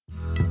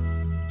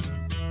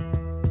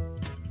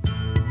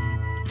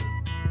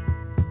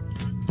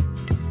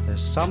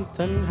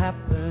something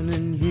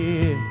happening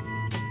here.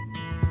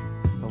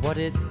 But what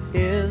it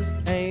is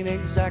ain't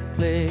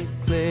exactly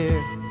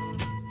clear.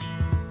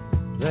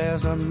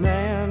 There's a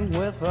man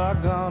with a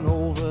gun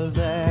over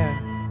there,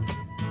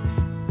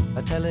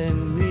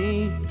 telling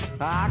me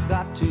I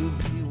got to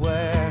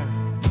beware.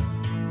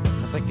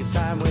 I think it's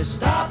time we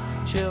stop,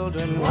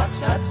 children,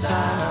 what's that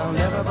sound?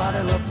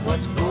 Everybody look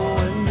what's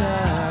going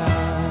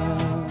down.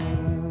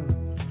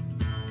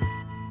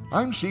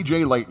 I'm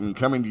CJ Layton,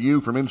 coming to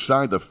you from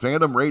inside the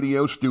Phantom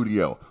Radio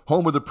studio,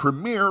 home of the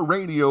premier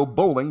radio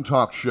bowling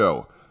talk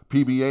show.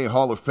 PBA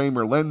Hall of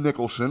Famer Len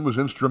Nicholson was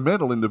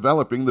instrumental in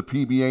developing the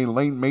PBA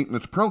lane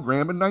maintenance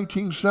program in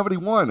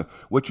 1971,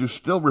 which is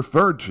still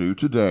referred to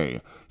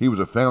today. He was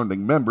a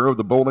founding member of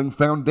the Bowling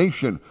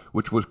Foundation,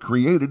 which was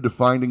created to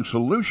finding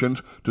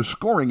solutions to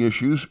scoring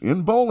issues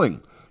in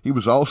bowling. He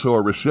was also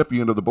a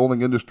recipient of the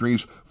bowling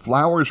industry's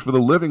Flowers for the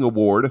Living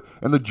Award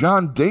and the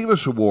John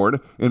Davis Award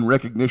in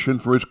recognition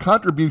for his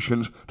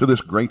contributions to this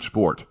great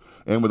sport.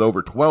 And with over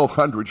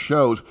 1,200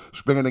 shows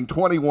spanning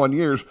 21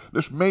 years,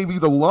 this may be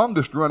the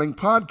longest-running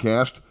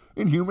podcast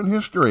in human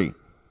history.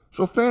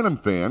 So, Phantom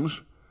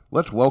fans,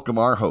 let's welcome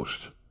our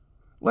host,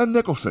 Len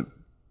Nicholson,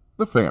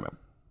 the Phantom.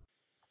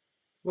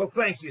 Well,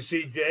 thank you,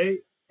 CJ.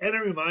 And a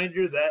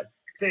reminder that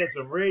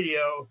Phantom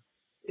Radio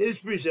is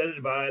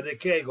presented by the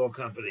Kegel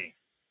Company,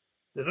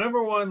 the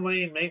 #1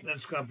 lane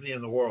maintenance company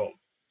in the world.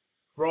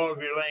 For all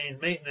of your lane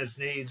maintenance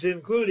needs,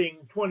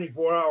 including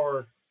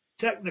 24-hour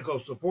technical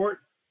support,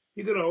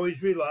 you can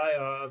always rely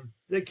on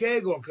the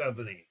Kegel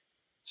Company.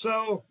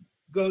 So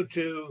go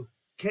to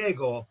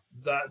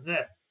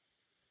kegel.net.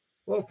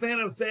 Well,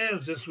 Phantom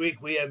fans, this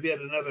week we have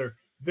yet another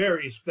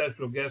very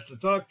special guest to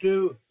talk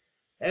to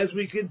as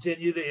we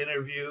continue to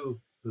interview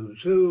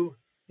who's who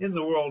in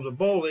the world of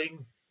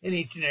bowling in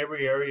each and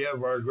every area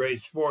of our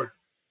great sport.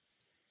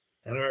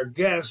 And our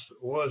guest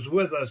was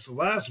with us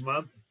last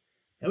month,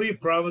 and we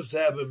promised to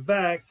have him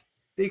back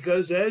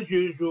because, as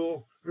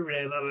usual, we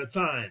ran out of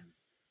time.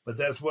 But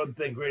that's one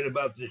thing great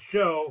about this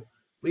show.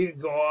 We can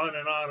go on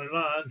and on and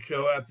on,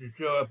 show after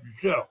show after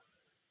show.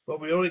 But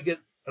we only get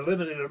a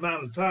limited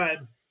amount of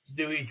time to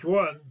do each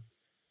one.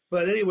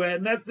 But anyway, I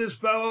met this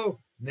fellow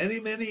many,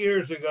 many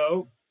years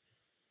ago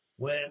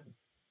when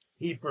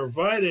he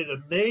provided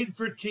a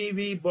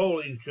made-for-TV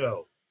bowling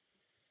show.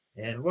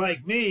 And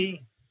like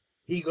me,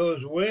 he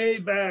goes way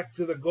back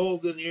to the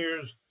golden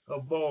years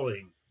of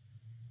bowling.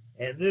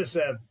 And this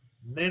have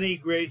many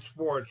great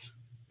sports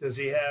does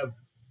he have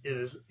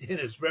in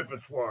his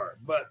repertoire.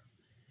 But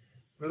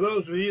for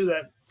those of you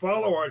that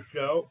follow our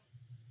show,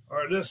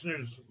 our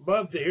listeners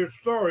love to hear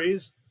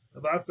stories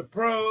about the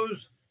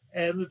pros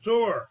and the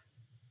tour.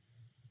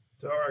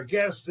 So our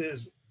guest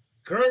is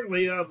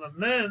currently on the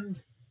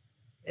mend,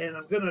 and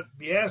I'm going to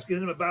be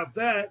asking him about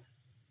that.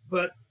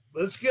 But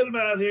let's get him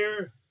out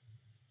here.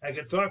 I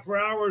could talk for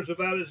hours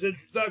about his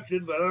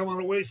introduction, but I don't want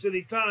to waste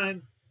any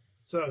time.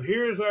 So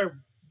here's our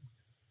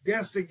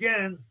guest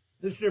again,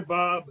 Mr.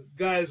 Bob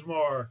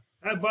Geismar.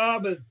 Hi,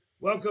 Bob, and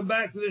welcome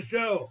back to the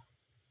show.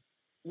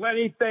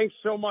 Lenny, thanks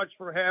so much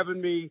for having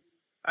me.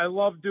 I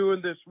love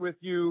doing this with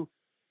you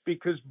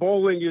because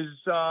bowling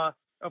is a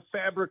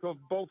fabric of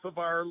both of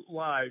our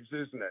lives,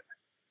 isn't it?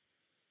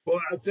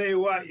 Well, I'll tell you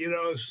what,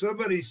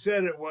 somebody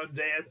said it one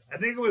day. I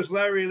think it was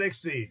Larry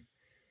Lichstein.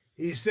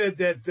 He said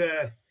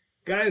that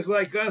guys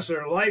like us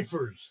are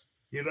lifers,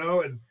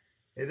 and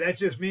that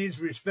just means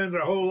we spend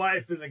our whole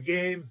life in the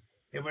game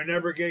and we're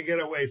never going to get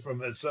away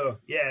from it. So,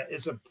 yeah,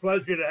 it's a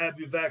pleasure to have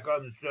you back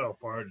on the show,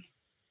 Pards.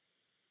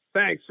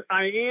 Thanks.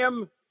 I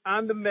am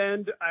on the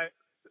mend.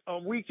 A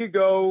week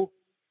ago,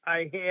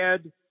 I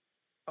had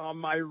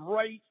my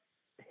right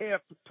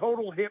hip,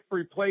 total hip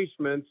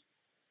replacement,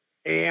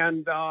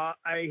 and I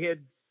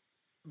had,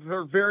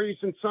 for various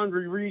and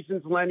sundry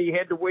reasons, Lenny,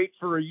 had to wait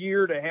for a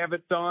year to have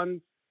it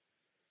done,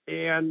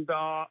 and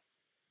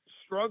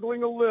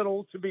struggling a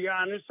little, to be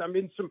honest. I'm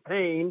in some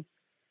pain.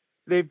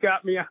 They've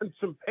got me on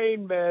some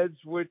pain meds,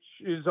 which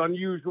is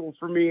unusual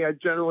for me. I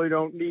generally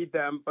don't need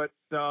them, but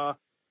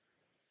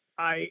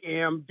I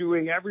am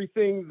doing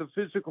everything the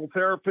physical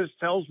therapist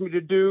tells me to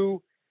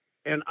do,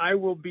 and I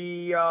will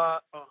be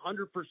 100%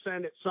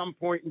 at some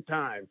point in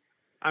time.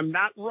 I'm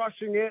not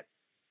rushing it.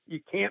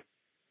 You can't,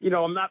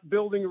 I'm not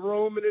building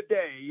Rome in a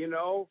day,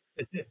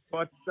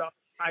 but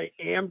I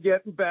am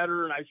getting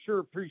better, and I sure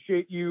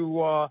appreciate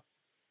you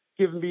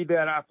giving me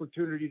that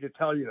opportunity to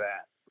tell you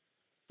that.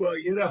 Well,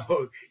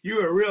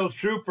 you're a real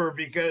trooper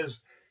because,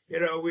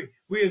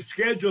 we had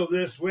scheduled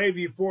this way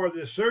before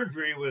the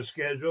surgery was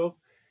scheduled.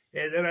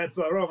 And then I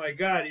thought, oh, my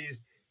God,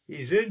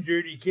 he's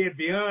injured. He can't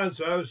be on.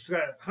 So I was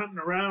kind of hunting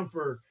around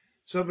for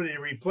somebody to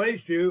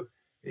replace you.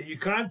 And you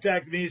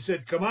contacted me and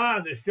said, come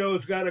on, the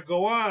show's got to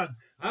go on.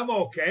 I'm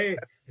okay.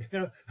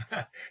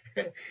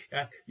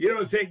 You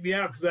don't take me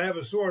out because I have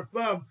a sore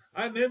thumb.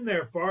 I'm in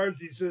there, Pards.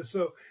 He says,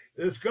 so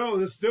let's go.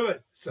 Let's do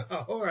it. So,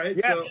 all right.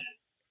 Yes. So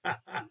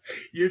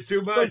you're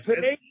too much. So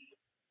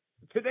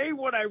today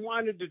what I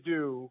wanted to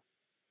do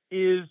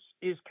is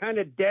kind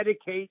of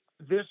dedicate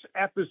this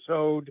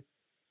episode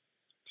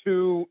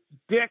to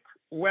Dick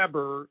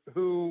Weber,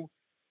 who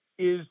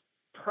is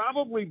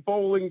probably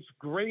bowling's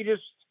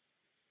greatest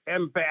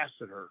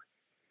ambassador.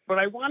 But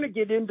I want to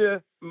get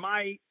into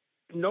my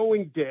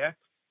knowing Dick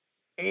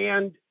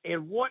and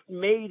what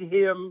made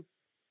him,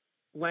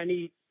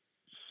 Lenny,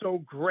 so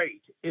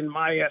great in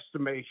my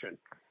estimation.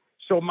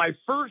 So my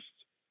first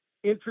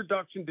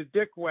introduction to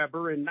Dick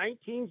Weber in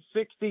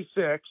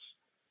 1966,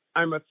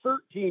 I'm a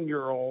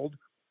 13-year-old,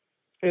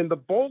 and the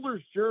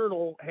Bowler's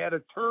Journal had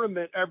a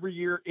tournament every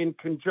year in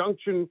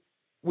conjunction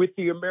with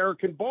the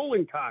American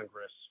Bowling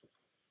Congress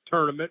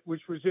tournament,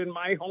 which was in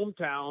my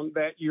hometown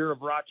that year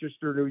of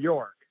Rochester, New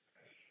York.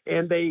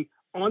 And they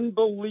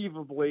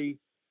unbelievably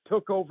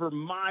took over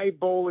my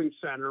bowling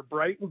center,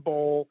 Brighton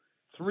Bowl,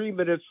 3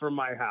 minutes from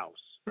my house.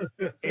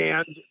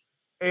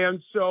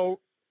 and so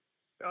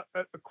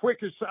a quick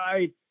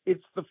aside,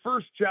 it's the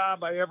first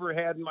job I ever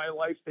had in my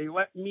life. They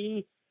let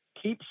me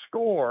keep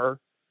score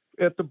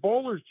at the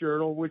Bowler's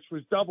Journal, which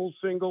was double,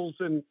 singles,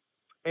 and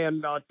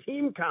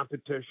team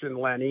competition,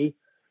 Lenny.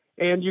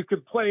 And you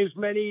could play as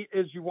many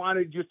as you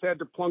wanted. You just had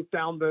to plunk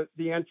down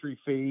the entry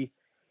fee.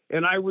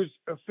 And I was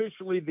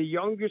officially the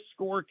youngest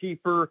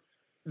scorekeeper,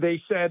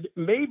 they said,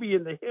 maybe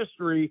in the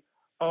history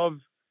of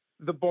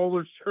the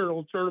Bowler's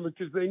Journal tournament,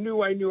 because they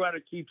knew I knew how to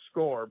keep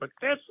score. But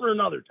that's for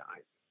another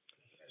time.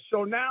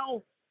 So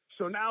now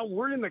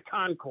we're in the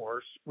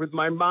concourse with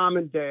my mom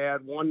and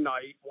dad one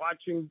night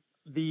watching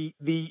the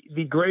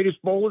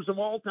greatest bowlers of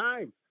all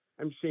time.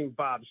 I'm seeing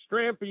Bob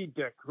Strampy,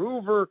 Dick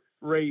Hoover,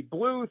 Ray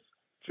Bluth,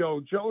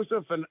 Joe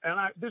Joseph, and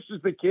this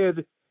is the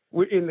kid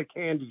in the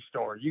candy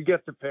store. You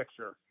get the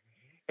picture.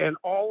 And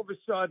all of a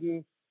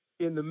sudden,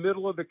 in the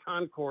middle of the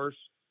concourse,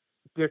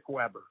 Dick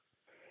Weber.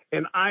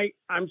 And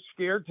I'm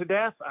scared to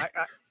death.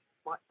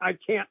 I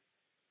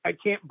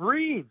can't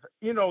breathe.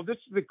 You know, this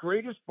is the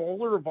greatest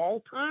bowler of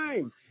all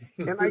time,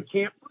 and I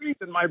can't breathe.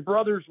 And my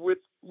brother's with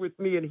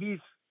me, and he's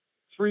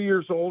 3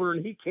 years older,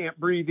 and he can't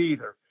breathe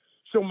either.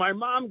 So my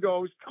mom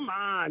goes, "Come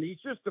on, he's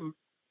just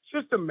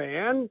a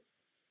man.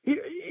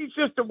 He's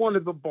just one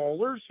of the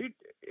bowlers."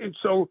 And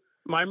so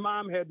my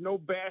mom had no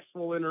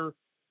bashful in her.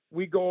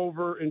 We go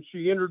over, and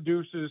she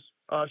introduces.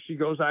 She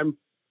goes, "I'm,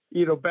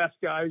 Beth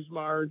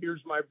Geismar, and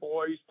here's my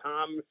boys,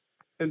 Tom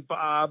and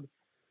Bob."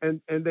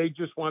 And they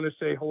just want to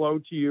say hello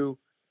to you.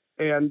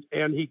 And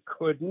he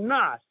could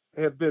not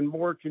have been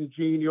more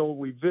congenial.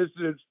 We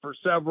visited for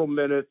several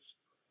minutes,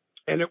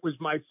 and it was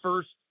my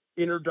first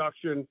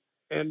introduction.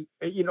 And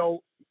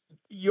you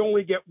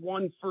only get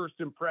one first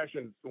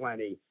impression,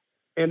 Lenny,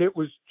 and it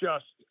was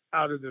just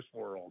out of this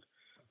world.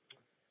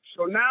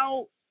 So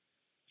now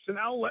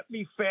let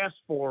me fast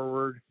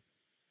forward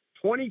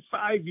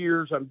 25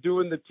 years. I'm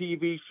doing the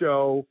TV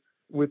show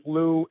with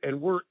Lou,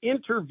 and we're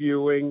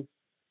interviewing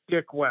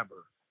Dick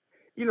Weber.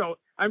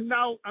 I'm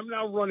now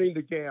running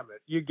the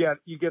gamut. You get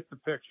the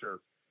picture.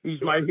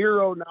 He's my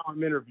hero. Now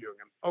I'm interviewing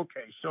him.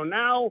 Okay. So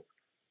now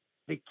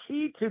the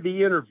key to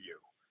the interview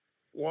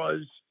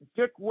was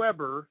Dick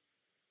Weber.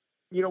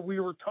 We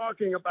were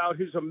talking about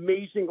his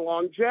amazing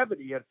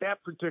longevity. At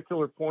that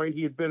particular point,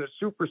 he had been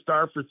a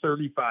superstar for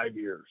 35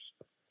 years.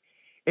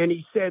 And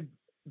he said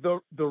the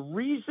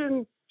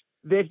reason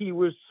that he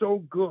was so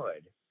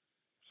good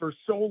for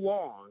so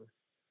long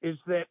is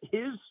that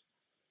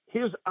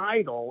his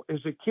idol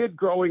as a kid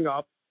growing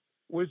up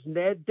was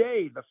Ned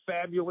Day, the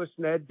fabulous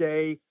Ned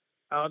Day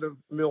out of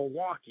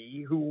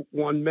Milwaukee, who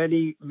won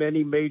many,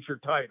 many major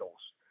titles.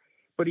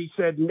 But he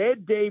said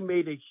Ned Day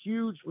made a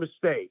huge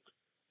mistake.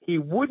 He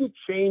wouldn't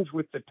change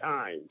with the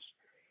times.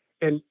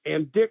 And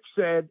Dick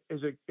said,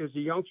 as a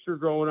youngster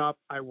growing up,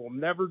 I will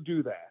never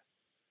do that.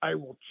 I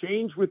will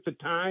change with the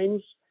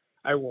times.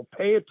 I will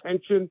pay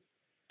attention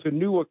to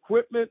new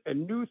equipment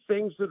and new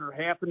things that are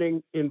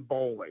happening in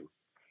bowling.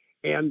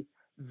 And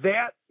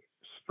that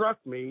struck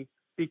me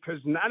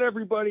because not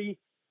everybody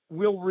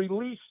will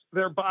release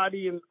their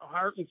body and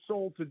heart and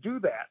soul to do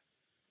that.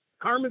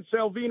 Carmen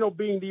Salvino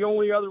being the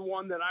only other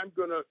one that I'm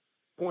going to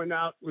point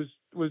out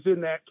was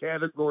in that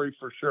category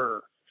for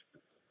sure.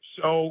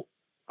 So,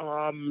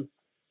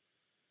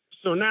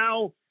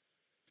 now,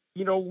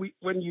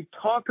 when you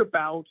talk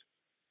about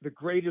the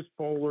greatest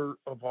bowler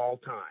of all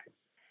time,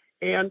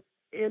 and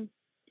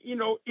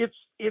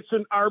it's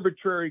an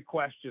arbitrary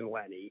question,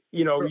 Lenny.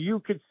 Sure. You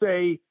could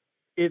say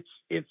it's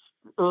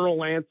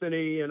Earl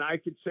Anthony, and I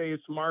could say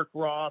it's Mark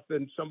Roth,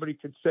 and somebody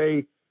could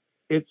say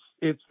it's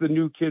the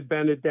new kid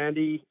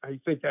Benedetti. I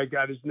think I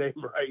got his name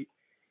right.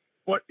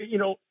 But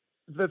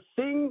the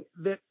thing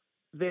that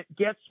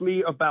gets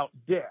me about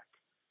Dick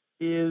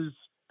is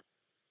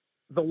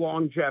the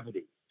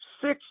longevity.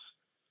 6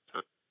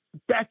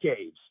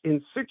 decades.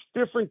 In 6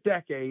 different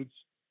decades,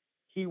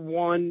 he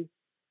won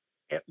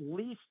at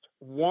least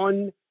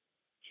one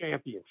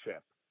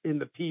championship in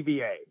the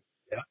PBA.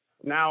 Yeah.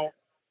 Now,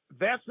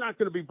 that's not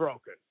going to be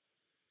broken.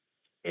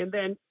 And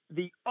then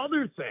the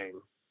other thing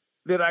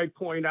that I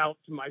point out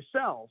to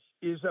myself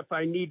is if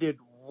I needed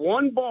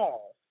one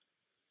ball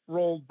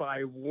rolled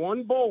by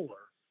one bowler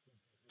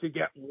to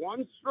get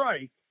one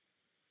strike,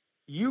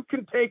 you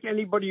can take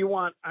anybody you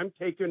want. I'm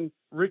taking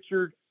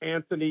Richard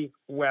Anthony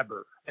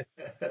Weber.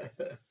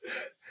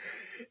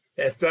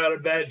 It's not a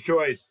bad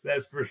choice,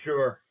 that's for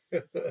sure.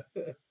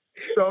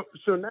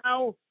 So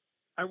now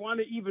I want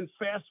to even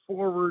fast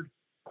forward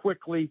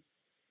quickly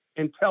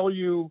and tell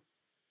you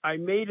I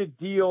made a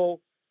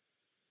deal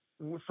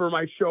for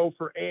my show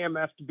for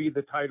AMF to be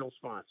the title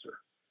sponsor.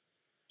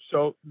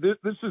 So this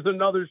is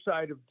another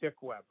side of Dick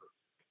Weber.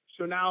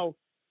 So now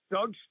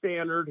Doug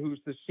Stannard, who's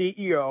the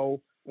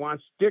CEO,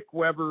 wants Dick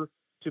Weber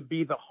to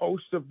be the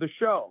host of the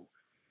show.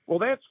 Well,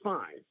 that's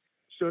fine.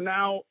 So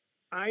now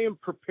I am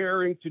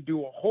preparing to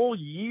do a whole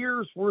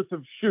year's worth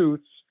of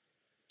shoots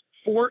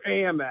for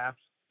AMF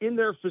in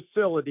their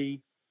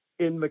facility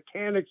in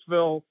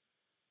Mechanicsville,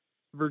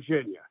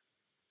 Virginia.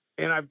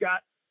 And I've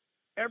got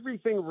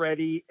everything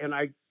ready, and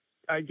I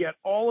get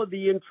all of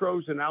the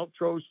intros and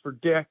outros for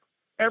Dick,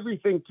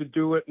 everything to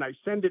do it, and I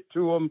send it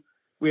to him.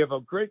 We have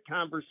a great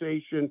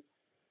conversation,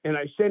 and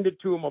I send it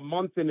to him a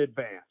month in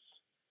advance.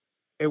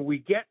 And we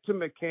get to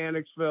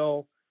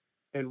Mechanicsville,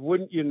 and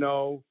wouldn't you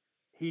know,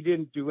 he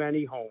didn't do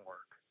any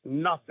homework,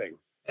 nothing.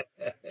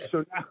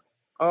 So now,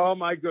 oh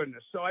my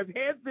goodness. So I've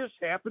had this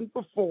happen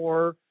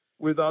before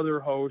with other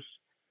hosts,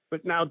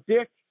 but now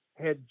Dick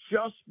had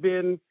just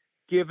been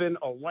given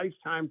a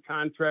lifetime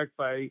contract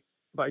by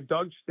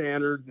Doug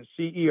Stannard, the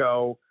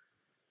CEO,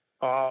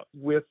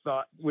 with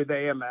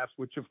AMF,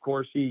 which of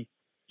course he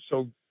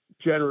so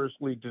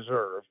generously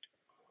deserved.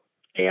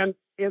 And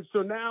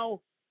so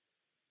now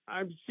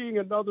I'm seeing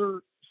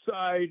another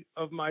side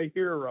of my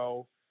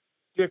hero,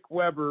 Dick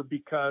Weber,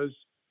 because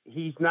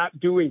he's not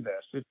doing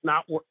this. It's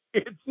not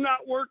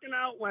working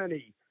out,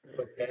 Lenny.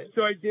 Okay.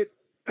 So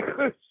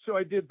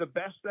I did the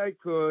best I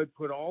could,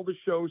 put all the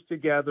shows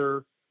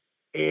together,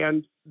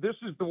 and this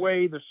is the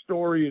way the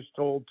story is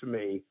told to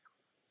me.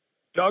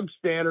 Doug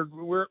Stannard,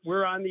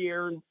 we're on the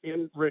air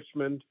in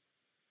Richmond,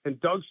 and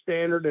Doug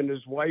Stannard and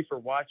his wife are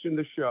watching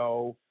the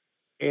show,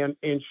 and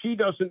she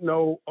doesn't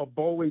know a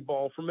bowling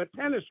ball from a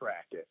tennis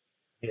racket.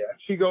 Yeah.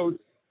 She goes,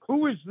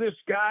 "Who is this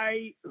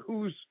guy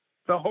who's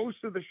the host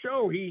of the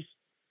show?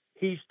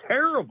 He's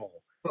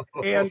terrible."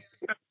 And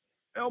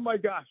oh my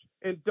gosh.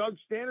 And Doug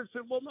Stannard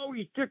said, "Well, no,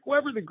 he's Dick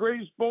Weber, the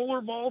greatest bowler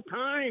of all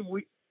time.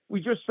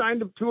 We just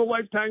signed him to a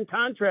lifetime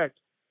contract."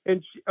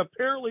 And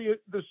apparently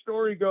the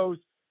story goes,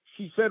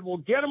 she said, "Well,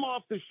 get him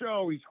off the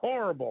show. He's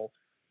horrible."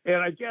 And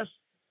I guess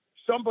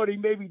somebody,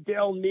 maybe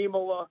Dale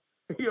Niemola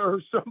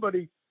or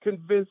somebody,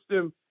 convinced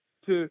him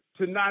to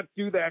not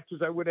do that,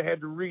 because I would have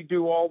had to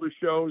redo all the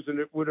shows and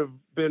it would have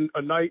been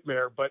a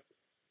nightmare. But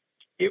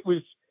it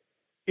was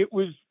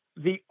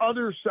the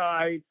other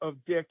side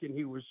of Dick, and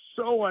he was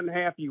so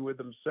unhappy with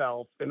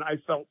himself, and I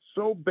felt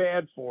so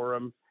bad for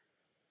him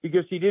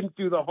because he didn't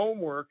do the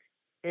homework.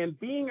 And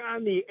being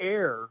on the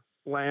air,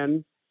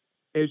 Len,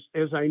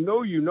 as I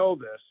know you know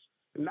this,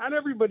 not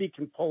everybody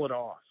can pull it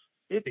off.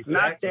 It's Exactly.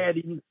 not that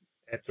easy.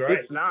 That's right.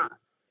 It's not.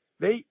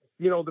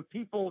 The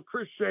people,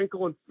 Chris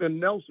Schenkel and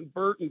Nelson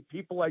Burton,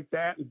 people like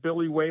that, and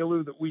Billy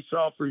Whaley that we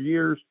saw for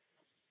years,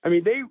 I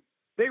mean,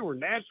 they were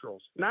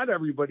naturals. Not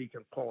everybody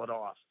can pull it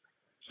off.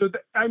 So,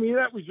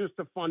 that was just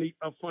a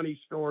funny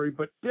story.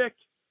 But Dick,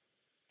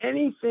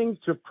 anything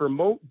to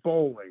promote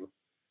bowling,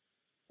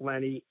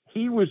 Lenny,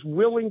 he was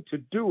willing to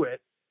do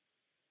it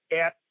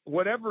at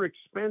whatever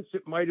expense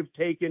it might have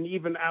taken,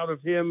 even out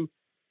of him,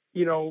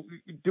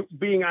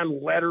 being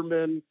on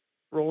Letterman,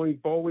 rolling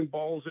bowling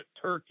balls at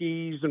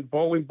turkeys and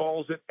bowling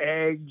balls at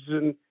eggs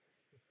and,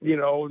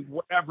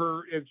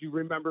 whatever, if you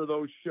remember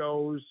those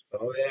shows.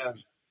 Oh, yeah.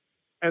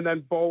 And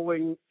then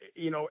bowling,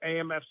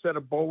 AMF set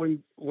a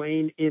bowling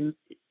lane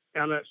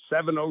on a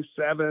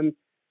 707,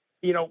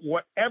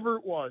 whatever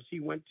it was, he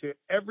went to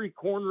every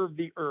corner of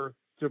the earth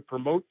to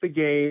promote the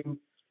game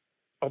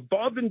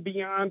above and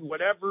beyond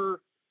whatever,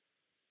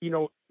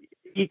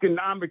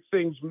 economic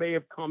things may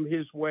have come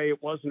his way.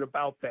 It wasn't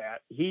about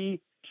that.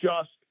 He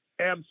just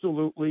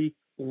absolutely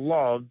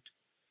loved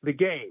the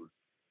game.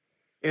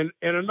 And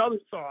another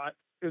thought,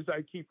 as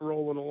I keep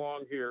rolling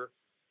along here,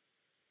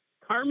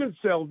 Carmen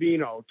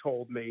Salvino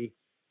told me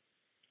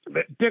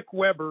that Dick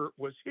Weber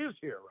was his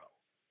hero.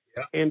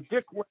 Yeah. And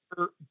Dick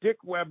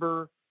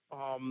Weber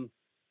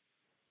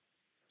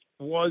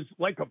was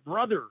like a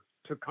brother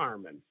to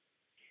Carmen.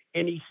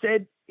 And he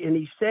said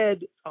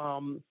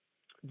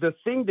the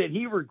thing that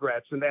he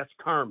regrets, and that's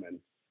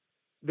Carmen,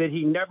 that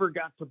he never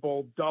got to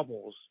bowl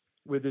doubles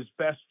with his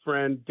best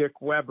friend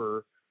Dick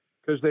Weber,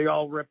 because they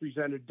all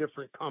represented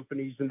different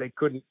companies and they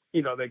couldn't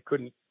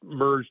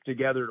merge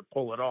together to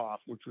pull it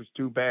off, which was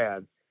too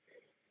bad.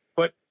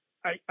 But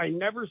I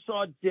never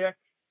saw Dick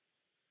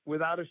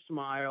without a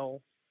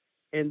smile.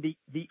 And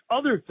the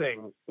other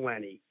thing,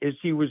 Lenny, is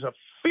he was a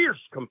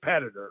fierce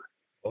competitor,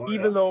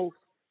 even though,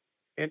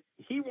 and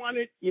he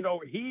wanted,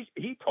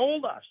 he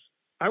told us,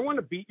 "I want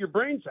to beat your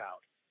brains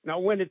out. Now,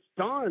 when it's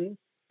done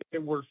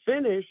and we're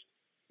finished,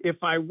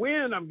 if I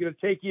win, I'm going to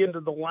take you into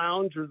the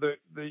lounge or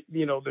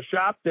the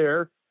shop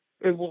there,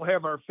 and we'll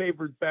have our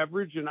favorite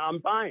beverage, and I'm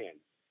buying."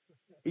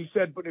 He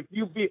said, "But if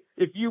you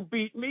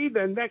beat me,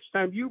 then next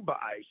time you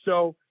buy."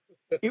 So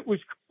it was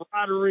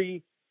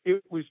camaraderie.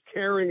 It was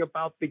caring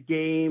about the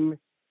game,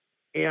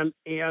 and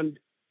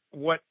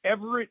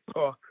whatever it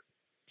took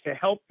to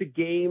help the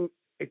game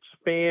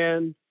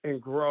expand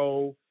and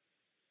grow,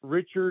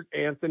 Richard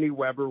Anthony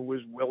Weber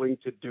was willing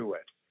to do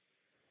it.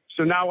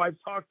 So now I've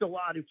talked a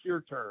lot. It's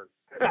your turn.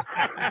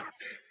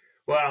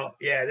 Well,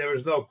 yeah, there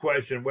was no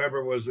question.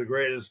 Weber was the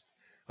greatest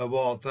of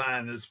all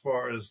time as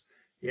far as,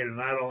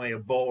 not only a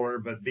bowler,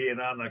 but being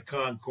on the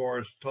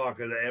concourse,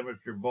 talking to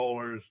amateur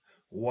bowlers,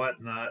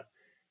 whatnot.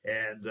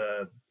 And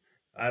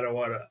I don't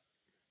want to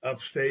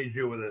upstage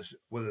you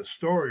with a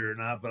story or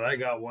not, but I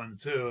got one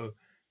too.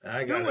 And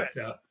I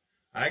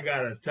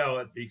gotta tell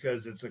it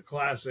because it's a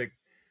classic.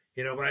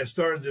 When I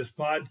started this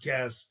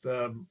podcast,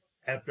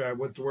 after I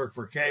went to work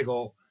for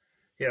Kegel,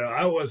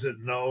 I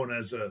wasn't known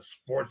as a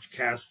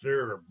sportscaster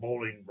or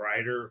bowling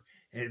writer,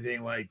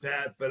 anything like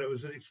that, but it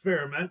was an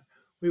experiment.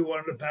 We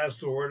wanted to pass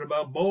the word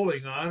about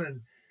bowling on.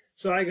 And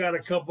so I got a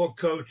couple of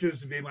coaches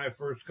to be my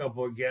first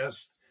couple of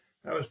guests.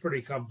 I was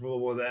pretty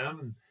comfortable with them.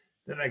 And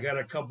then I got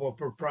a couple of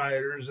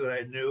proprietors that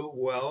I knew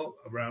well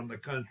around the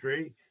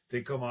country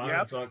to come on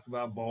and talk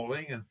about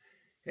bowling.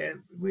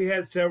 And we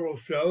had several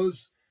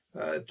shows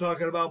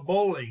talking about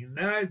bowling. And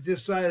then I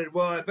decided,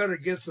 well, I better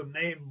get some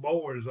named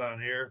bowlers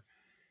on here.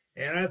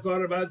 And I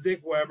thought about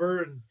Dick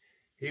Weber, and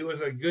he was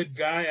a good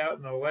guy out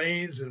in the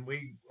lanes, and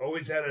we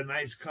always had a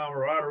nice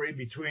camaraderie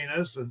between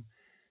us. And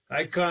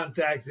I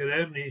contacted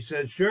him, and he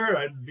said, sure,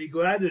 I'd be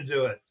glad to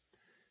do it.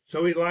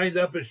 So we lined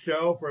up a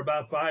show for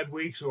about 5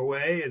 weeks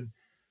away, and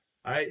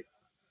I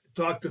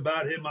talked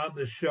about him on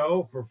the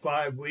show for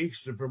 5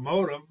 weeks to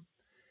promote him.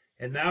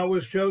 And now it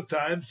was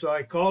showtime, so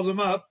I called him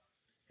up.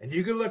 And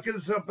you can look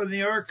us up in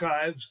the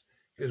archives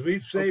because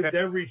we've saved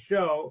every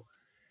show.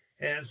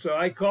 And so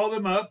I called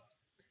him up.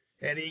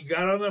 And he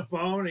got on the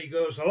phone. He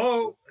goes,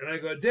 hello. And I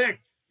go,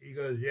 Dick. He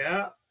goes,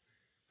 yeah.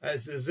 I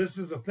says, this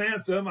is the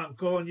Phantom. I'm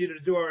calling you to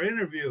do our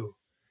interview.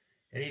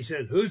 And he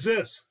said, who's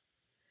this?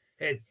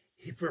 And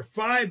for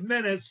 5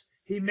 minutes,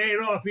 he made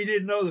off. He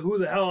didn't know who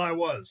the hell I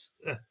was.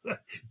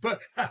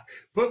 But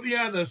put me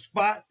on the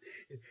spot.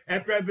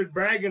 After I've been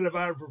bragging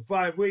about it for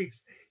 5 weeks,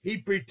 he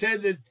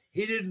pretended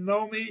he didn't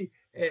know me.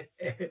 And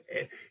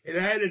I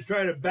had to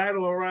try to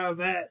battle around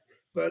that.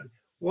 But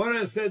what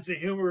a sense of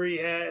humor he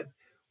had.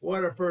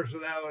 What a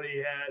personality he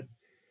had.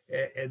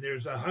 And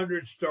there's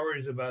 100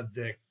 stories about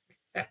Dick.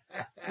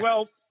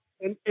 Well,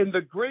 and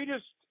the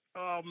greatest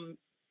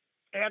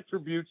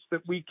attributes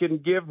that we can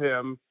give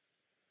him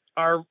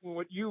are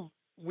what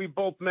we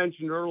both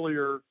mentioned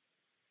earlier,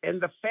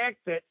 and the fact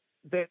that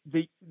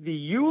the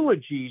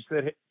eulogies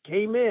that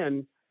came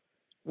in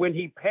when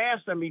he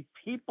passed. I mean,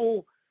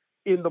 people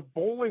in the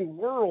bowling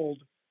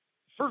world,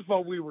 first of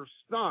all, we were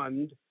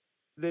stunned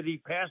that he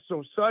passed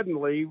so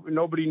suddenly.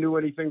 Nobody knew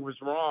anything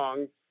was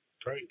wrong.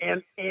 Right.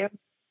 And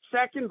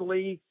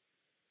secondly,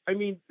 I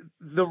mean,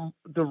 the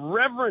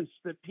reverence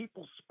that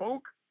people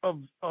spoke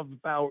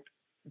about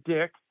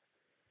Dick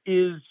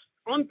is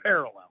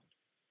unparalleled.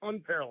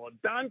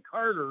 Don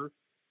Carter,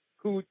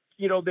 who,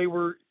 they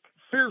were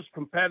fierce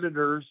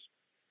competitors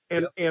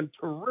and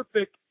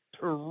terrific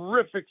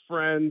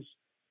friends.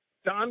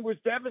 Don was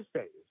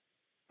devastated.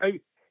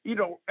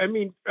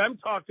 I'm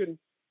talking,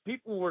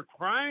 people were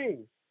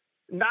crying,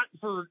 not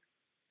for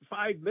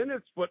 5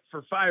 minutes, but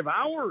for 5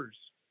 hours.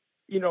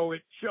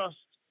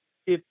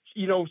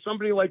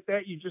 Somebody like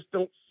that, you just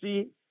don't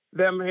see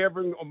them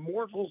having a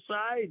mortal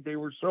side. They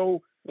were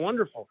so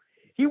wonderful.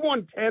 He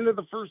won 10 of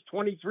the first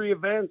 23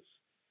 events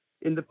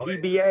in the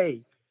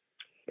PBA.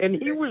 And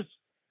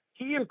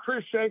he and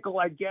Chris Schenkel,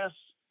 I guess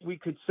we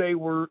could say,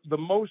 were the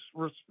most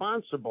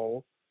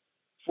responsible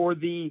for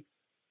the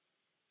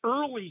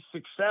early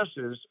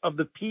successes of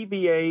the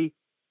PBA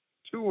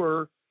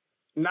tour,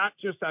 not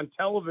just on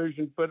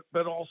television,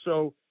 but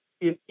also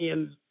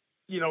in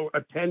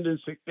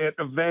attendance at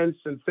events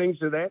and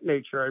things of that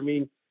nature. I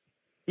mean,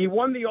 he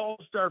won the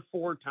All-Star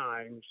 4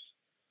 times.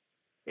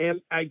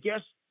 And I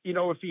guess,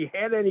 if he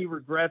had any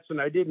regrets,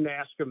 and I didn't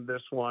ask him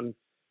this one,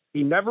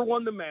 he never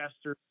won the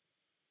Masters,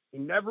 he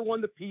never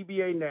won the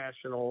PBA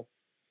National,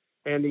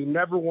 and he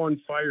never won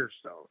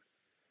Firestone.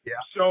 Yeah.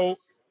 So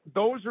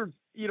those are,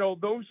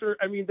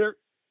 I mean,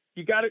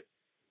 you got to,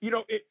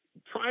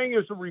 trying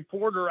as a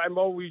reporter, I'm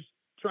always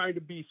trying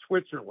to be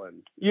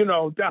Switzerland,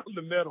 down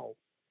the middle.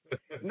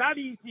 Not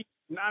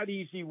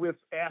easy with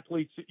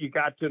athletes that you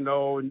got to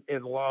know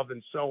and love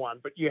and so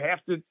on, but you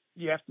have to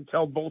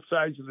tell both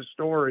sides of the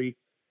story.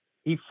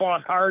 He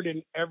fought hard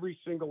in every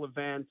single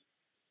event,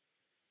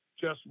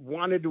 just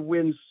wanted to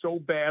win so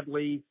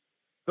badly.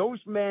 Those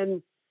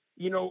men,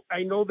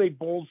 I know they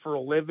bowled for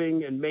a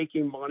living and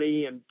making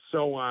money and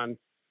so on,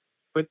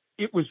 but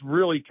it was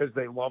really because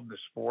they loved the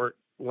sport,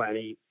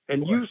 Lenny.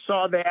 And you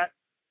saw that.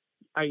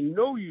 I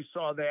know you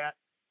saw that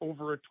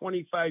over a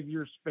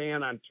 25-year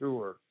span on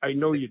tour. I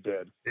know you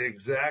did.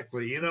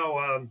 Exactly.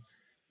 The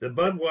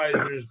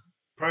Budweisers,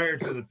 prior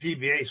to the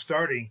PBA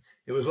starting,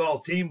 it was all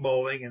team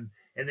bowling,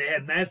 and they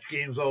had match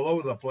games all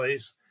over the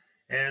place.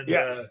 And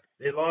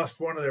they lost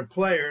one of their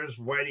players,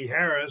 Whitey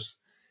Harris,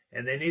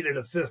 and they needed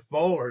a fifth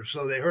bowler.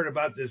 So they heard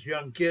about this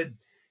young kid.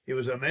 He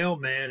was a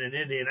mailman in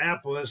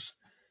Indianapolis.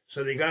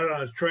 So they got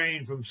on a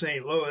train from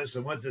St. Louis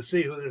and went to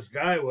see who this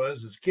guy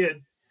was, this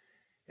kid.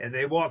 and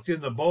they walked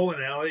in the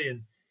bowling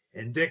alley,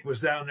 and Dick was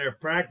down there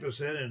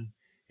practicing,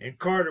 and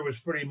Carter was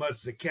pretty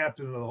much the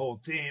captain of the whole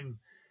team,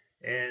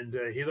 and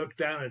he looked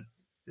down at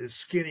this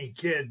skinny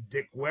kid,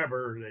 Dick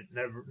Weber,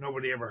 that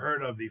nobody ever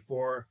heard of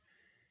before,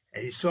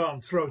 and he saw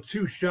him throw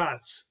 2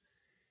 shots,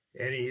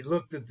 and he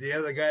looked at the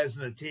other guys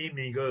in the team, and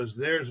he goes,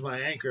 "There's my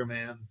anchor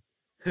man,"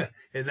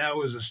 and that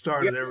was the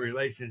start of their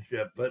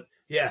relationship. But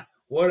yeah,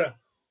 what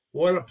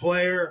a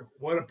player,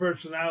 what a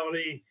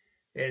personality,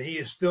 and he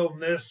is still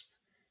missed.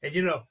 And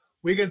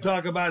we can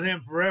talk about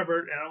him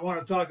forever, and I want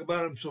to talk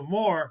about him some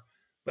more,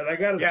 but I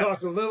got to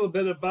talk a little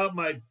bit about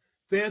my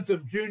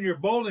Phantom Junior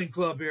Bowling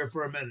Club here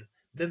for a minute.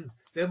 Then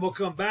we'll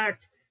come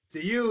back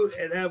to you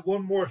and have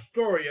one more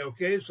story,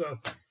 okay? So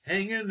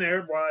hang in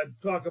there while I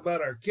talk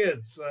about our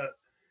kids.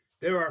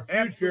 They're our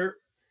future,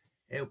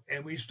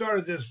 and we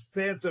started this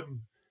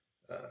Phantom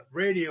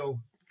Radio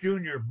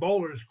Junior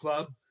Bowlers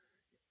Club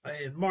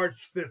in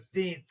March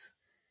 15th,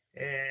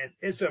 and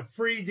it's a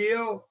free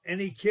deal.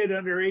 Any kid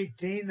under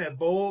 18 that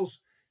bowls,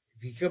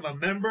 become a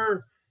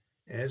member.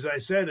 As I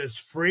said, it's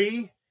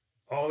free.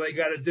 All they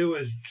got to do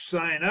is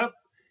sign up.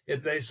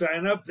 If they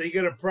sign up, they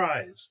get a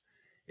prize.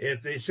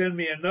 If they send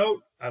me a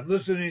note, I'm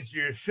listening to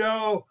your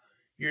show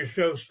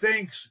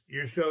stinks,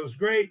 your show's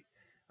great,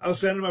 I'll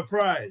send them a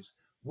prize.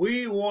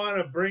 We want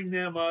to bring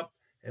them up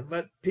and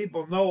let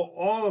people know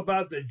all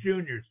about the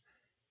juniors.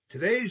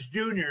 Today's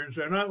juniors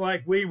are not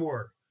like we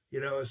were.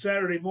 A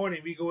Saturday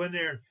morning, we go in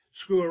there and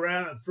screw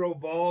around and throw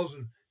balls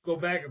and go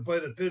back and play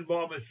the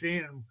pinball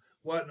machine and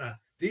whatnot.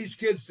 These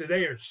kids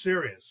today are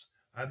serious.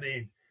 I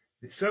mean,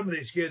 some of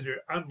these kids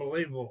are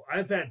unbelievable.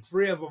 I've had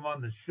 3 of them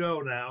on the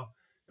show now.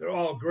 They're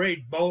all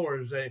great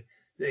bowlers.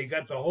 They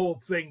got the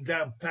whole thing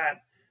down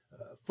pat,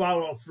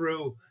 follow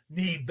through,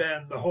 knee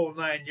bend, the whole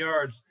 9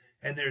 yards,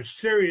 and they're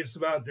serious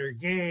about their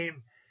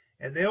game.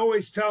 And they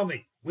always tell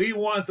me, we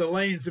want the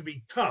lanes to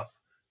be tough.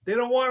 They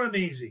don't want them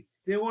easy.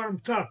 They want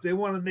them tough. They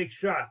want to make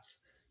shots.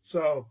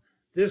 So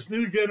this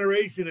new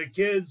generation of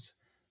kids,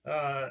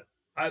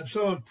 I'm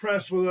so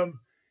impressed with them.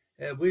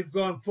 And we've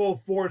gone full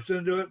force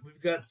into it.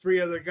 We've got 3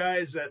 other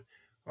guys that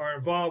are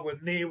involved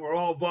with me. We're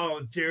all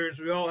volunteers.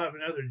 We all have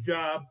another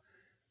job.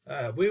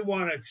 We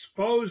want to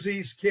expose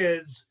these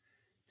kids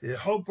to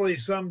hopefully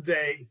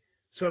someday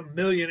some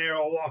millionaire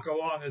will walk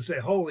along and say,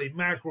 "Holy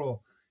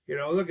mackerel,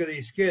 look at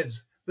these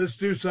kids. Let's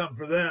do something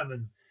for them."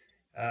 And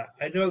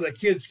I know that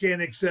kids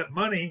can't accept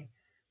money,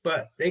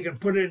 but they can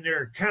put it in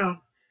their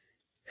account,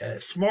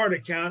 smart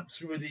account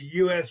through the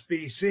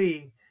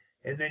USBC,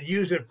 and then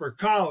use it for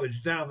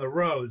college down the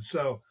road.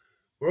 So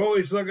we're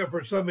always looking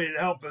for somebody to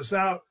help us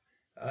out.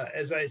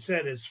 As I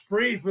said, it's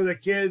free for the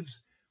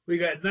kids. We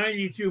got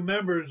 92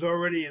 members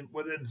already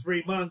within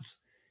 3 months.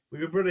 We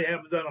really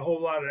haven't done a whole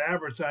lot of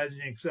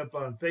advertising except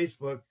on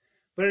Facebook.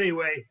 But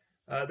anyway,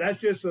 that's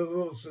just a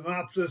little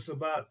synopsis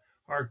about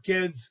our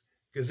kids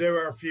because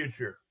they're our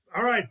future.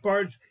 All right,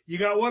 Pards, you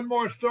got one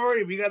more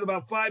story? We got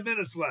about 5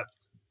 minutes left.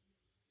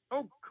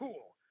 Oh,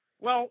 cool.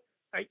 Well,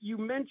 you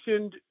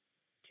mentioned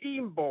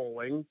team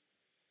bowling,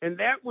 and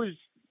that was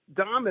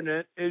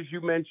dominant, as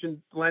you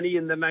mentioned, Lenny,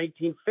 in the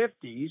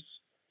 1950s.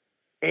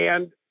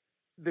 And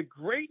the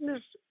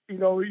greatness,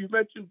 you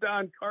mentioned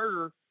Don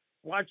Carter,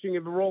 watching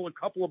him roll a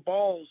couple of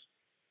balls,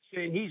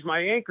 saying he's my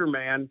anchor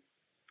man,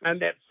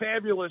 and that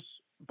fabulous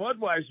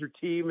Budweiser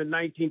team in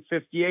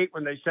 1958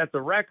 when they set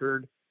the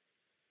record.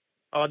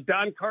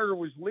 Don Carter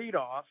was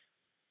leadoff.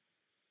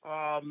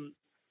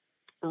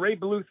 Ray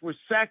Bluth was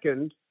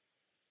second.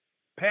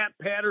 Pat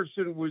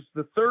Patterson was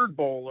the third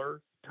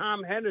bowler.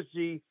 Tom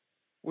Hennessy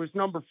was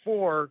number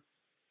 4,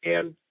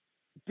 and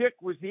Dick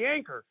was the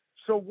anchor.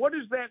 So what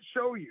does that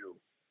show you?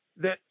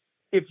 That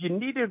if you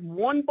needed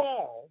one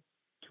ball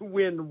to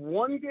win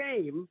one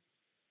game,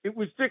 it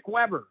was Dick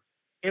Weber.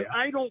 And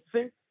I don't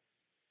think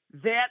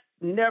that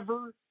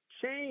never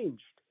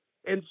changed.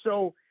 And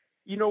so,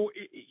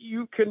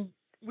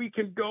 we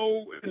can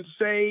go and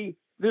say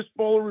this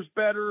bowler was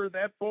better,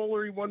 that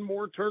bowler, he won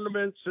more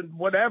tournaments and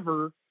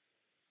whatever.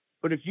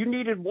 But if you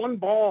needed one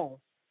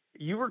ball,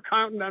 you were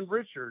counting on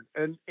Richard.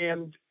 And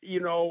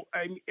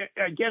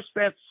I guess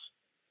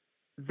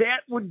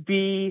that would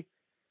be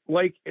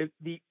like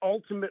the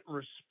ultimate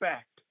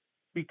respect,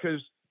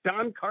 because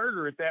Don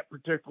Carter at that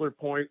particular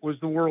point was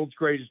the world's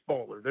greatest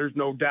bowler. There's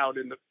no doubt.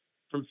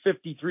 From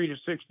 53 to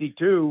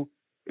 62,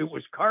 it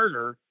was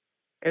Carter.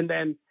 And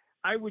then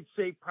I would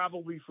say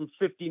probably from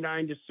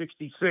 59 to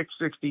 66,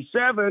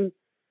 67,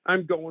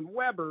 I'm going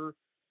Weber.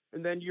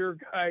 And then your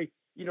guy,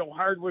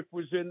 Hardwick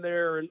was in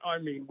there. And I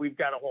mean, we've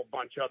got a whole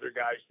bunch of other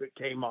guys that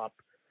came up.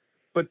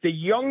 But the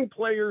young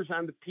players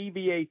on the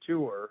PBA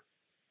tour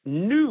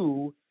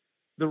knew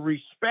the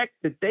respect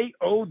that they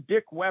owed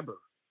Dick Weber.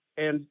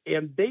 And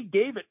they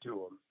gave it to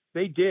him.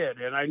 They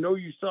did. And I know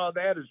you saw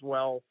that as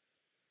well.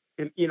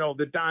 And,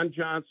 the Don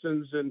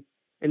Johnsons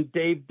and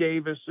Dave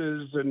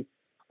Davises and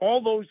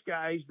all those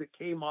guys that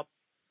came up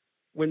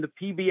when the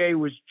PBA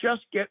was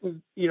just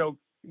getting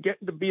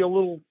to be a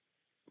little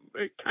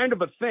kind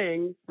of a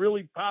thing,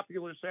 really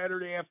popular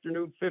Saturday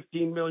afternoon,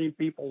 15 million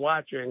people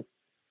watching.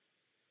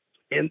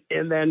 And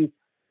then,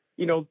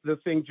 the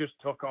thing just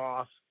took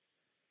off.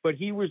 But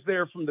he was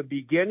there from the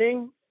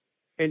beginning,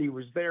 and he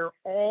was there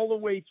all the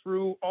way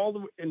through,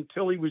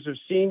 until he was a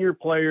senior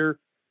player,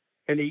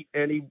 and he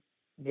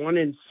won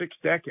in 6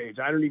 decades.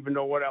 I don't even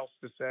know what else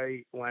to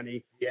say,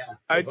 Lenny. Yeah.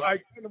 I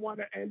kind of want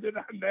to end it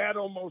on that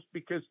almost,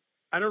 because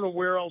I don't know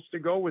where else to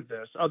go with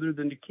this other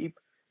than to keep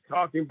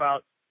talking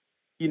about,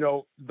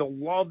 the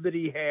love that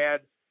he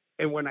had.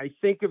 And when I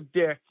think of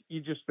Dick,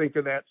 you just think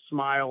of that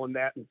smile and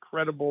that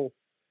incredible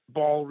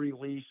ball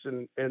release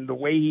and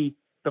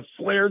the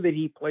flair that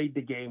he played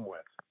the game with.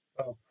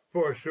 Oh,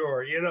 for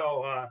sure.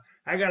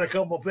 I got a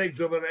couple of things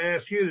I'm going to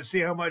ask you to see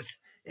how much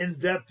in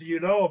depth you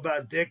know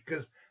about Dick,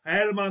 because I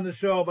had him on the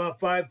show about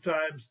 5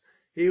 times.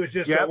 He was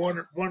just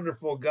a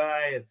wonderful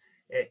guy.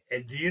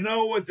 And do you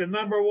know what the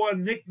number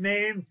one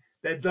nickname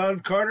that Don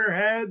Carter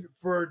had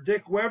for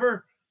Dick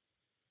Weber?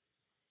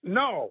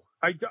 No,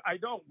 I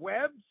don't.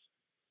 Webbs?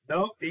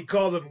 No, he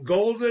called him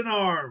Golden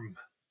Arm.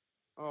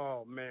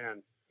 Oh,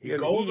 man. He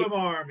golden him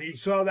arm. He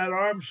saw that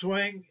arm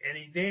swing, and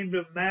he named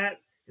him that.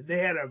 And they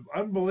had an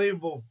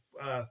unbelievable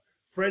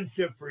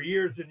friendship for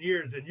years and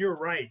years. And you're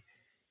right.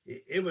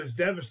 It was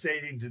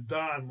devastating to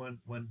Don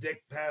when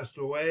Dick passed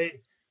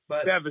away.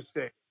 But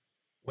devastating.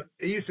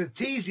 They used to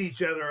tease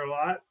each other a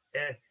lot,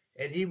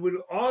 and he would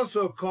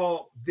also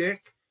call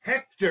Dick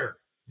Hector.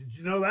 Did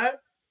you know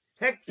that?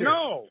 Hector.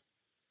 No.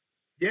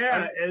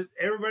 Yeah,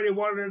 everybody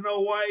wanted to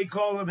know why he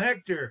called him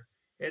Hector.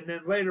 And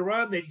then later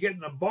on, they'd get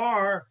in a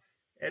bar,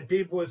 and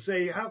people would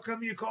say, "How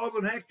come you called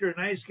him Hector?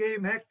 Nice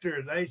game,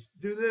 Hector. Nice,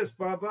 do this,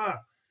 blah blah."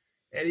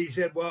 And he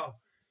said,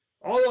 "Well,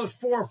 all those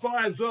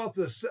 4-5s off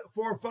the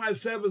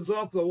 4-5-7s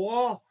off the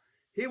wall,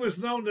 he was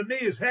known to me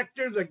as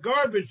Hector the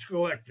garbage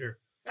collector."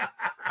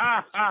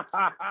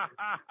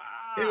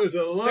 It was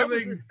a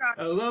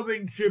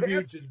loving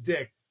tribute to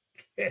Dick.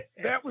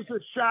 That was a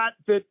shot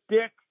that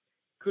Dick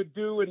could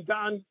do, and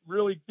Don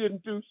really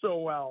didn't do so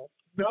well.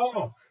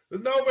 No,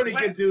 nobody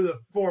could do the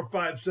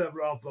 4-5-7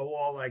 off the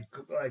wall like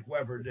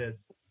Weber did.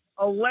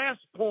 A last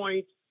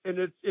point, and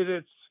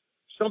it's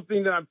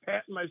something that I'm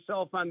patting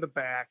myself on the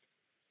back.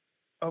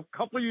 A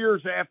couple of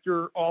years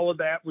after all of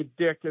that with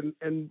Dick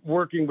and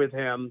working with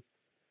him,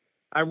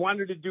 I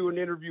wanted to do an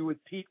interview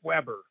with Pete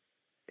Weber.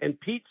 And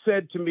Pete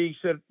said to me,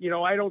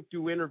 I don't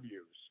do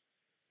interviews,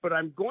 but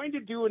I'm going to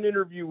do an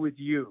interview with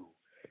you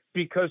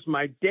because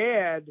my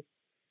dad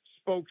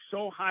spoke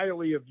so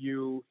highly of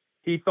you.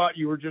 He thought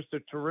you were just a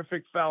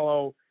terrific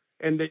fellow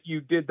and that you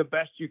did the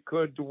best you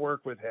could to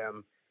work with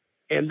him.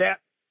 And that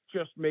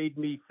just made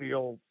me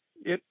feel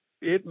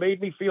it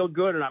made me feel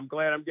good. And I'm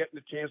glad I'm getting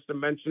a chance to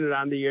mention it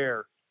on the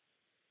air.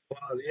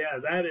 Well, yeah,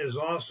 that is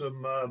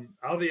awesome.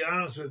 I'll be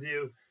honest with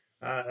you.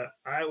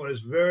 I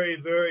was very,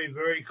 very,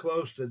 very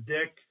close to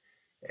Dick,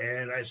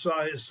 and I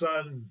saw his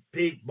son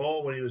Pete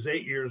bowl when he was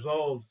 8 years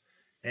old,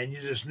 and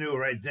you just knew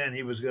right then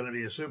he was going to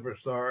be a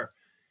superstar.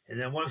 And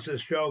then once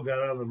this show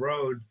got on the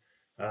road,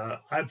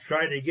 I've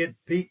tried to get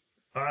Pete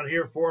on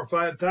here 4 or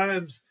 5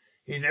 times.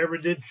 He never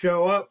did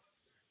show up,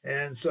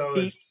 and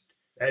so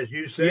as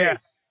you say,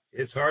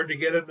 it's hard to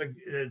get him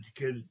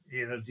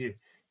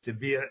to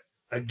be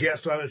a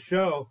guest on a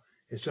show.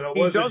 And so it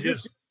wasn't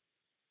just.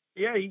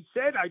 Yeah, he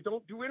said, "I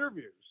don't do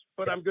interviews,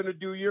 but I'm going to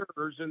do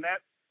yours." And that,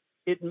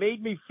 it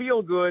made me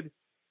feel good.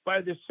 By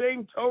the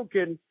same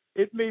token,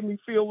 it made me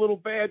feel a little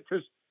bad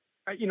because,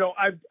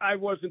 I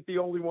wasn't the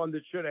only one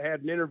that should have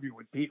had an interview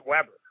with Pete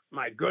Weber.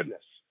 My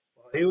goodness.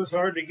 He was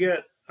hard to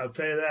get. I'll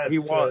tell you that. He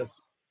was.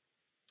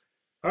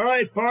 All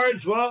right,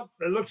 Pards. Well,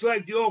 it looks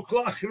like the old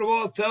clock on the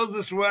wall tells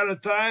us we're out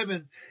of time,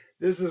 and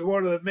this is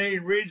one of the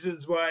main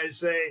reasons why I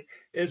say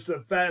it's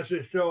the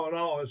fastest show in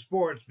all of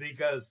sports,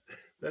 because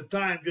the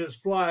time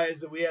just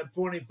flies, and we have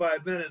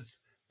 25 minutes,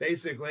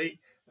 basically,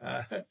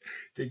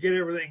 to get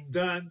everything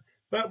done.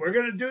 But we're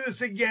going to do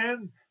this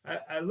again.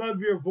 I love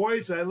your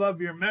voice. I love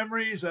your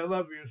memories. I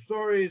love your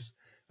stories.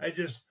 I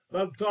just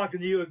love talking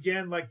to you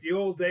again like the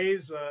old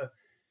days.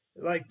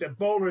 Like the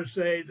bowlers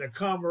say, the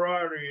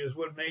camaraderie is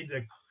what made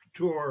the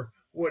tour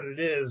what it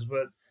is.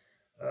 But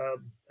I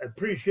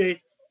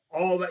appreciate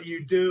all that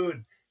you do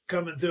and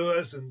coming to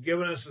us and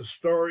giving us the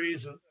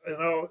stories and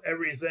all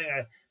everything.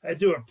 I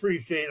do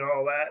appreciate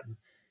all that. And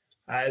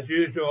as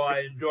usual,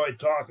 I enjoy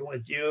talking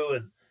with you,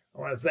 and I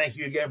want to thank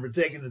you again for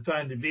taking the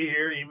time to be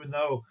here, even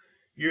though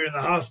you're in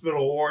the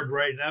hospital ward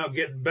right now,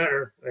 getting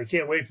better. I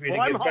can't wait for you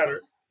to get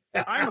better.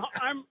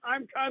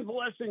 I'm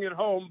convalescing at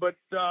home, but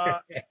I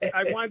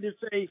wanted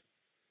to say,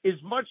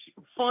 as much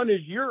fun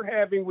as you're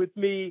having with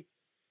me,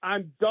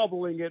 I'm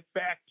doubling it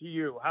back to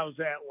you. How's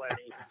that,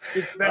 Lenny?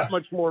 It's that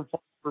much more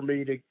fun for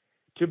me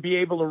to be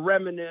able to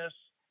reminisce,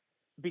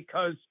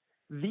 because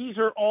these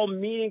are all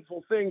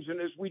meaningful things.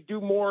 And as we do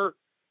more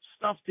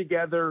stuff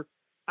together,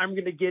 I'm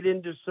going to get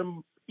into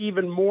some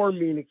even more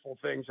meaningful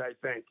things, I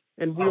think,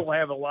 and we'll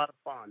have a lot of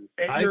fun.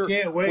 I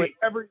can't wait.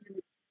 Whenever you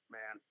need,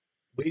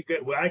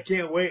 man. I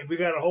can't wait. We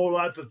got a whole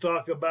lot to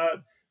talk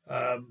about.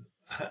 I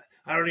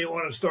don't even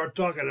want to start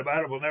talking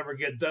about it. We'll never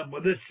get done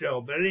with this show.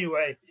 But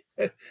anyway,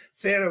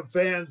 Phantom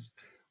fans,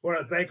 want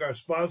to thank our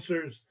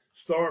sponsors,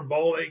 Storm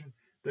Bowling.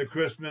 The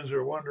Christmas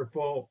are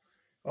wonderful.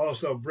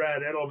 Also,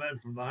 Brad Edelman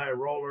from the High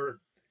Roller,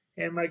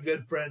 and my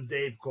good friend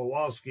Dave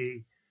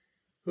Kowalski,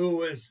 who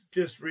was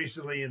just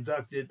recently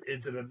inducted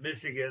into the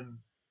Michigan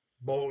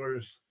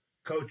Bowlers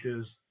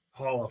Coaches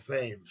Hall of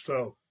Fame.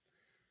 So,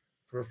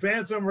 for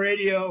Phantom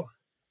Radio,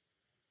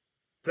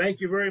 thank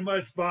you very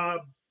much,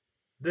 Bob.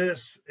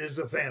 This is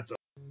the Phantom.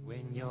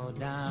 When you're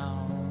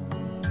down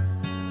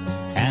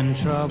and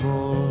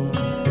troubled,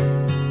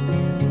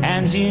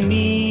 and you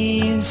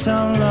need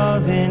some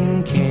love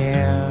and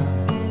care,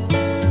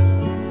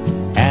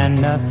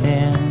 and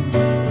nothing,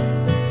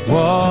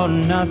 well,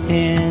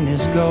 nothing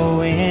is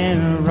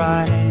going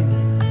right.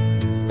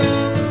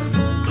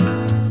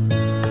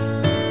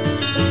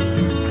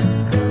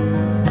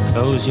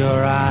 Close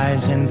your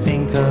eyes and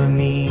think of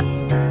me,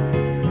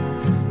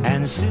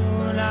 and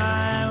soon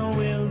I